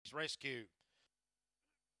Tony's Rescue.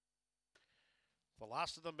 The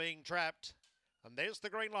last of them being trapped. And there's the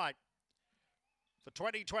green light. The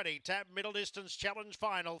 2020 TAB Middle Distance Challenge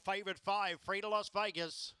Final. Favourite 5, Free to Las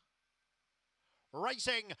Vegas.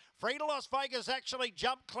 Racing, Free to Las Vegas actually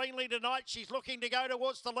jumped cleanly tonight. She's looking to go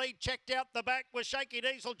towards the lead. Checked out the back with Shaky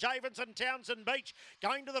Diesel, Javens and Townsend Beach.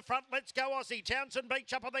 Going to the front, Let's Go Aussie. Townsend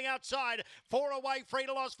Beach up on the outside. 4 away, Free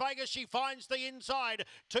to Las Vegas. She finds the inside.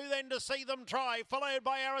 2 then to See Them Try. Followed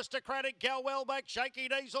by Aristocratic, Gal Wellback, Shaky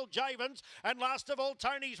Diesel, Javens. And last of all,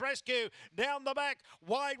 Tony's Rescue. Down the back,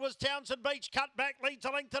 wide was Townsend Beach. Cut back, leads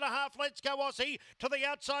a length and a half. Let's Go Aussie. To the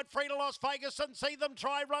outside, Free to Las Vegas and See Them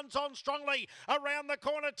Try runs on strongly. Around the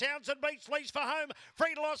corner, Townsend Beach leads for home.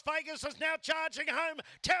 Free to Las Vegas is now charging home.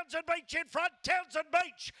 Townsend Beach in front. Townsend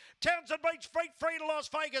Beach beat Free to Las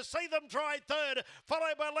Vegas. See Them Try third.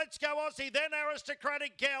 Followed by Let's Go Aussie. Then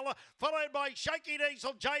Aristocratic Gal. Followed by Shaky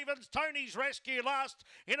Diesel, Javens, Tony's Rescue last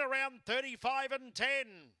in around 35 and 10.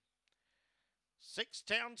 6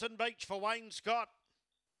 Townsend Beach for Wayne Scott.